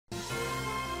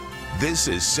This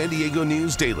is San Diego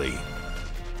News Daily.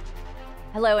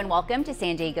 Hello and welcome to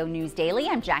San Diego News Daily.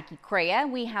 I'm Jackie Crea.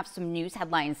 We have some news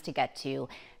headlines to get to.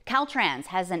 Caltrans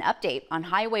has an update on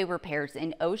highway repairs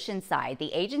in Oceanside.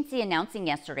 The agency announcing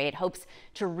yesterday it hopes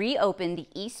to reopen the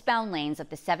eastbound lanes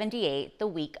of the 78 the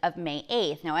week of May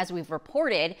 8th. Now, as we've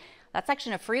reported, that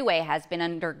section of freeway has been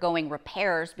undergoing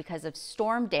repairs because of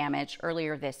storm damage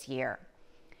earlier this year.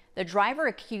 The driver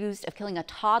accused of killing a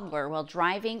toddler while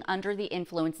driving under the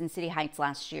influence in City Heights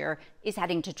last year is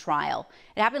heading to trial.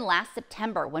 It happened last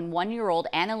September when 1-year-old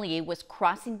Anna Lee was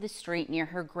crossing the street near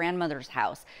her grandmother's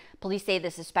house. Police say the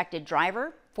suspected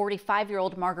driver,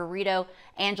 45-year-old Margarito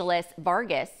Angeles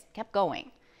Vargas, kept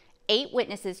going. 8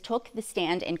 witnesses took the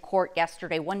stand in court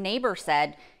yesterday. One neighbor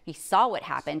said he saw what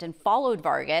happened and followed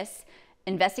Vargas.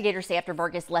 Investigators say after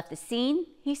Vargas left the scene,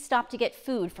 he stopped to get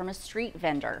food from a street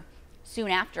vendor.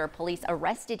 Soon after, police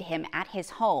arrested him at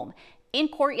his home. In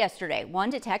court yesterday,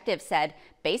 one detective said,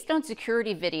 based on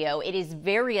security video, it is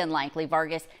very unlikely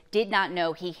Vargas did not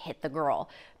know he hit the girl.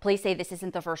 Police say this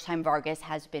isn't the first time Vargas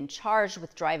has been charged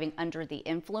with driving under the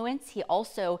influence. He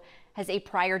also has a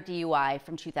prior DUI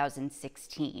from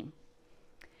 2016.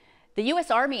 The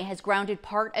U.S. Army has grounded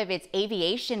part of its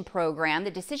aviation program. The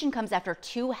decision comes after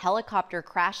 2 helicopter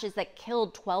crashes that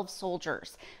killed 12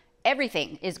 soldiers.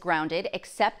 Everything is grounded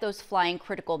except those flying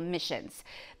critical missions.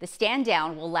 The stand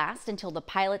down will last until the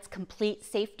pilots complete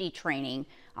safety training.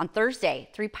 On Thursday,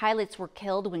 3 pilots were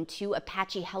killed when 2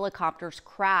 Apache helicopters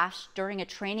crashed during a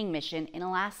training mission in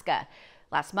Alaska.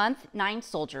 Last month, 9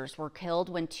 soldiers were killed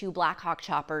when 2 Black Hawk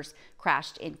choppers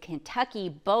crashed in Kentucky.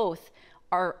 Both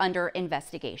are under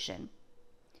investigation.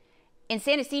 In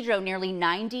San Ysidro, nearly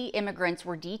 90 immigrants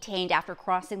were detained after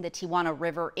crossing the Tijuana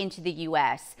River into the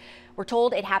U.S. We're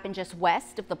told it happened just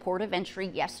west of the port of entry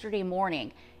yesterday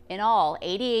morning. In all,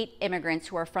 88 immigrants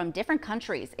who are from different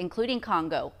countries, including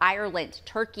Congo, Ireland,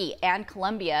 Turkey, and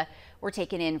Colombia, were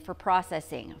taken in for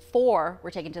processing. 4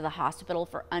 were taken to the hospital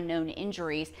for unknown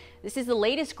injuries. This is the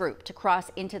latest group to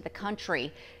cross into the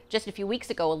country. Just a few weeks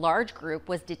ago, a large group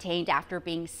was detained after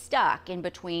being stuck in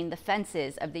between the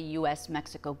fences of the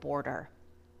U.S.-Mexico border.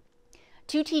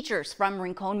 2 teachers from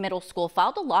Rincon Middle School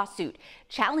filed a lawsuit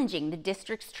challenging the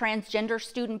district's transgender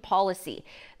student policy.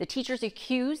 The teachers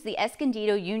accused the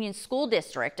Escondido Union School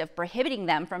District of prohibiting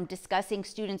them from discussing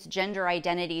students' gender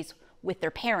identities with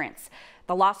their parents.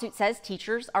 The lawsuit says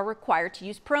teachers are required to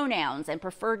use pronouns and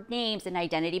preferred names and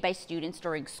identity by students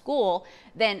during school,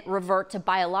 then revert to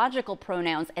biological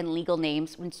pronouns and legal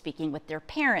names when speaking with their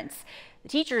parents. The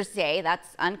teachers say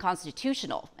that's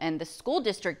unconstitutional, and the school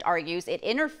district argues it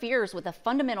interferes with the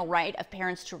fundamental right of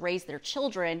parents to raise their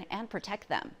children and protect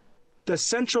them. The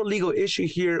central legal issue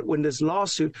here in this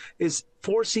lawsuit is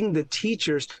forcing the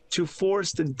teachers to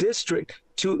force the district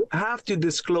to have to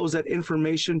disclose that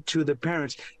information to the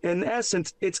parents. In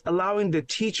essence, it's allowing the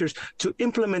teachers to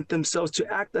implement themselves,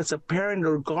 to act as a parent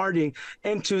or guardian,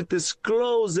 and to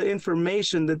disclose the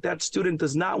information that that student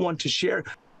does not want to share.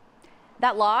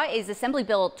 That law is Assembly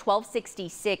Bill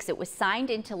 1266. It was signed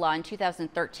into law in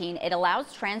 2013. It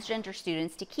allows transgender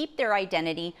students to keep their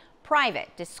identity private.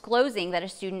 Disclosing that a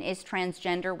student is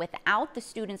transgender without the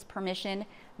student's permission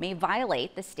may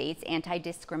violate the state's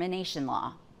anti-discrimination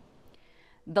law.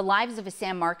 The lives of a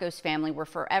San Marcos family were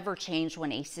forever changed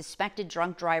when a suspected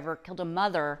drunk driver killed a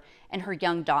mother and her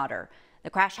young daughter. The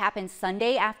crash happened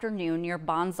Sunday afternoon near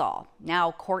Bonsall.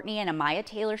 Now, Courtney and Amaya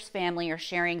Taylor's family are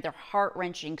sharing their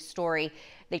heart-wrenching story.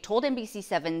 They told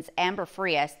NBC7's Amber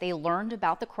Frias they learned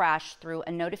about the crash through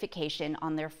a notification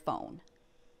on their phone.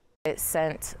 It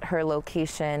sent her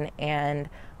location and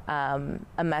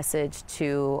a message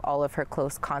to all of her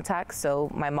close contacts.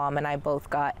 So my mom and I both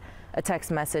got a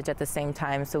text message at the same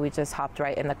time. So we just hopped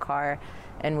right in the car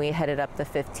and we headed up the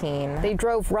 15. They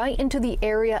drove right into the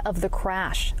area of the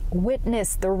crash,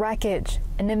 witnessed the wreckage,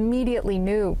 and immediately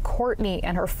knew Courtney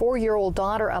and her 4-year-old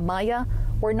daughter Amaya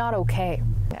were not okay.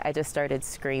 I just started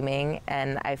screaming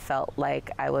and I felt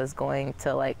like I was going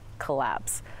to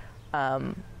collapse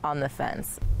on the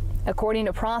fence. According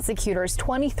to prosecutors,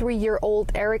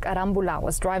 23-year-old Eric Arambula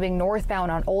was driving northbound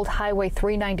on Old Highway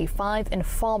 395 in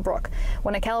Fallbrook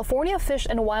when a California Fish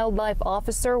and Wildlife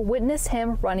officer witnessed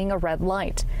him running a red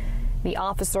light. The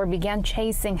officer began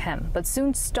chasing him, but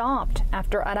soon stopped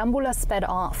after Arambula sped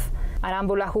off.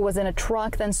 Arambula, who was in a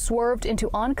truck, then swerved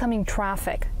into oncoming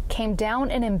traffic, came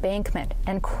down an embankment,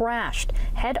 and crashed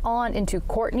head-on into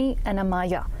Courtney and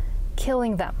Amaya,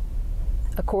 killing them.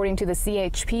 According to the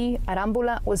CHP,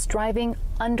 Arambula was driving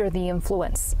under the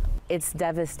influence. It's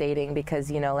devastating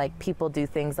because, people do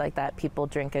things like that. People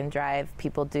drink and drive.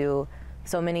 People do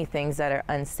so many things that are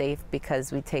unsafe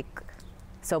because we take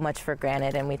so much for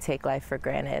granted and we take life for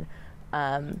granted.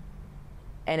 And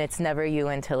it's never you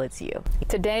until it's you.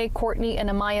 Today, Courtney and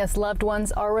Amaya's loved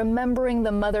ones are remembering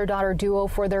the mother-daughter duo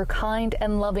for their kind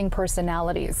and loving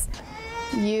personalities.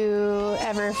 You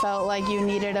ever felt like you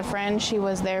needed a friend, she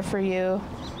was there for you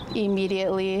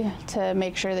immediately to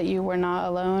make sure that you were not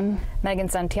alone. Megan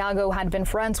Santiago had been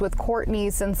friends with Courtney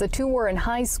since the two were in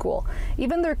high school.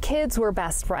 Even their kids were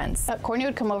best friends. Courtney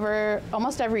would come over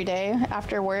almost every day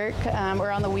after work,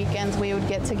 or on the weekends we would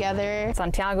get together.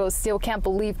 Santiago still can't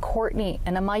believe Courtney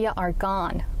and Amaya are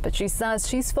gone, but she says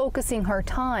she's focusing her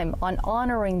time on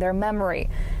honoring their memory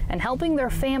and helping their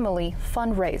family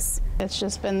fundraise. It's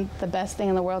just been the best thing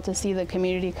in the world to see the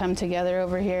community come together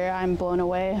over here. I'm blown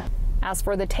away. As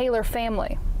for the Taylor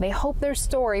family, they hope their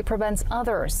story prevents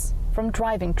others from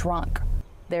driving drunk.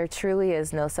 There truly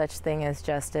is no such thing as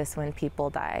justice when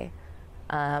people die.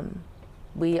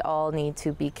 We all need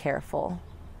to be careful,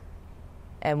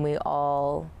 and we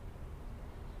all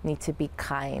need to be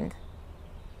kind,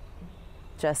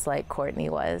 just like Courtney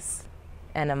was,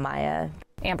 and Amaya.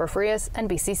 Amber Frias,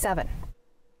 NBC7.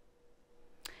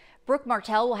 Brooke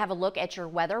Martell will have a look at your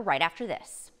weather right after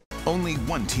this. Only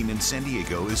one team in San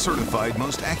Diego is certified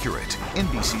most accurate.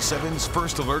 NBC7's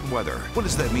First Alert Weather. What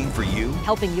does that mean for you?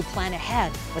 Helping you plan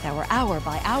ahead with our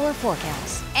hour-by-hour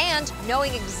forecast. And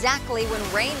knowing exactly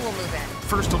when rain will move in.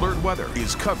 First Alert Weather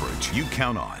is coverage you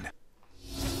count on.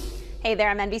 Hey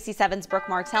there, I'm NBC7's Brooke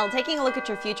Martell taking a look at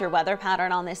your future weather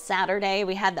pattern on this Saturday.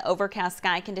 We had the overcast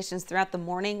sky conditions throughout the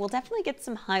morning. We'll definitely get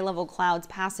some high-level clouds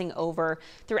passing over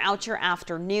throughout your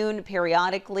afternoon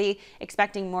periodically,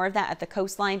 expecting more of that at the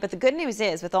coastline. But the good news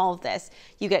is with all of this,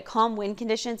 you get calm wind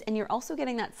conditions and you're also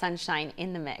getting that sunshine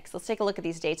in the mix. Let's take a look at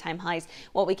these daytime highs,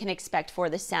 what we can expect for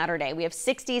this Saturday. We have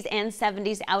 60s and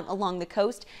 70s out along the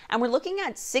coast, and we're looking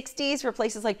at 60s for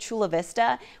places like Chula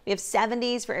Vista. We have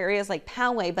 70s for areas like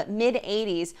Poway, but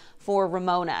mid-80s for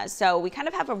Ramona. So we kind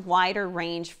of have a wider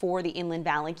range for the Inland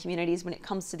Valley communities when it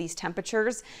comes to these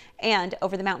temperatures, and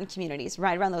over the mountain communities,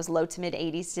 right around those low to mid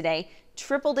 80s today.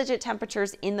 Triple-digit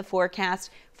temperatures in the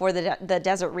forecast for the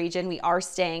desert region. We are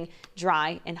staying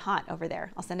dry and hot over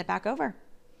there. I'll send it back over.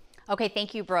 Okay,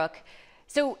 thank you, Brooke.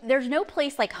 So there's no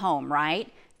place like home, right?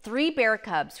 3 bear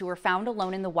cubs who were found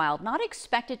alone in the wild, not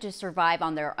expected to survive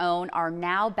on their own, are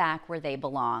now back where they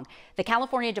belong. The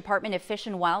California Department of Fish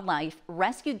and Wildlife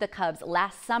rescued the cubs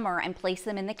last summer and placed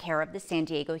them in the care of the San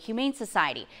Diego Humane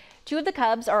Society. 2 of the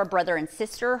cubs are a brother and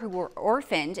sister who were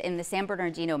orphaned in the San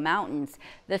Bernardino Mountains.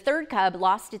 The 3rd cub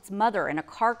lost its mother in a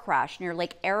car crash near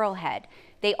Lake Arrowhead.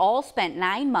 They all spent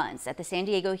 9 months at the San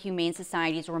Diego Humane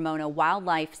Society's Ramona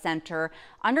Wildlife Center,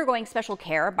 undergoing special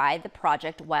care by the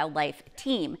Project Wildlife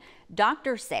team.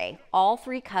 Doctors say all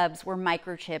 3 cubs were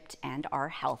microchipped and are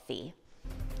healthy.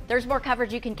 There's more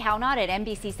coverage you can count on at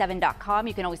NBC7.com.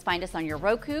 You can always find us on your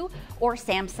Roku or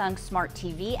Samsung Smart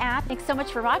TV app. Thanks so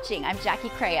much for watching. I'm Jackie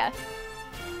Crea.